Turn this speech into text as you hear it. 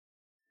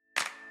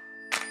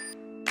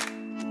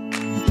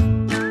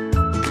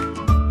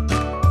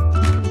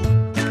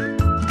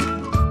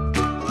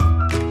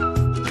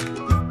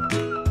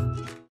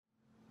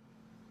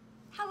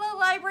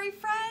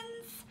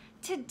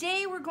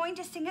going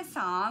to sing a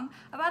song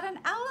about an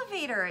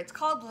elevator. It's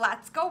called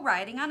Let's Go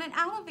Riding on an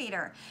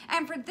Elevator.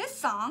 And for this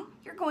song,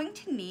 you're going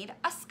to need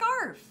a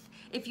scarf.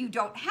 If you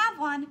don't have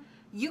one,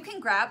 you can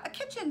grab a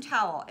kitchen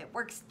towel. It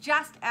works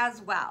just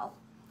as well.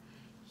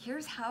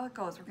 Here's how it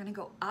goes. We're gonna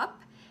go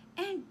up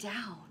and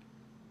down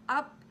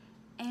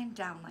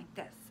like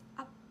this.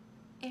 Up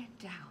and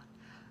down,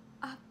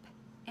 up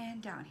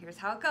and down. Here's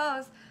how it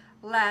goes.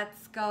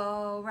 Let's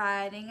go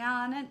riding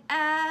on an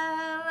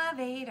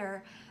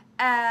elevator,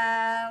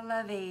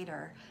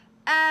 elevator,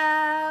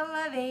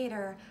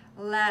 elevator.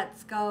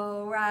 Let's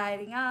go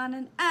riding on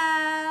an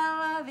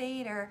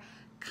elevator.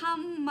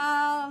 Come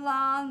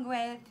along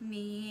with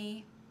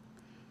me.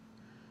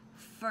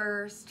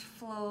 First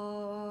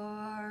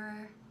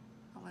floor,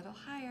 a little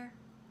higher.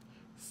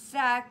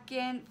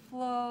 Second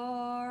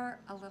floor,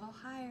 a little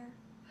higher.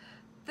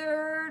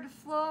 Third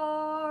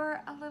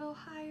floor, a little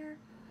higher.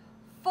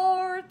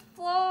 Fourth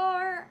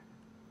floor,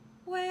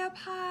 way up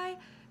high.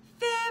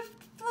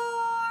 Fifth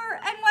floor,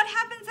 and what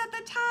happens at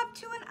the top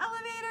to an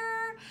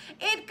elevator?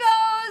 It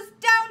goes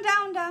down,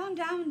 down, down,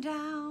 down,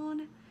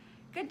 down.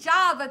 Good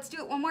job, let's do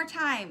it one more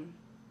time.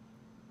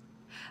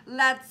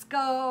 Let's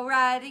go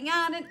riding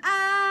on an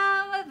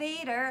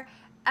elevator,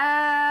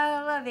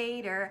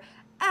 elevator,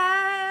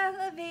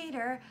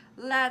 elevator.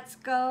 Let's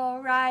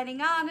go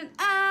riding on an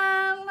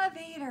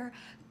elevator.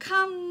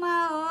 Come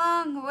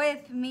along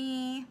with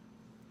me.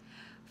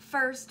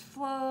 First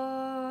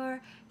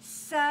floor,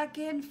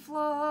 second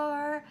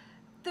floor,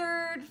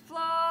 third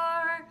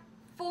floor,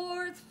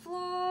 fourth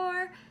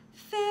floor,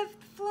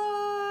 fifth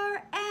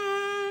floor,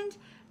 and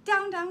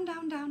down, down,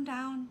 down, down,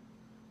 down.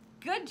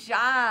 Good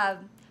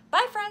job.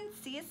 Bye, friends.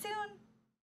 See you soon.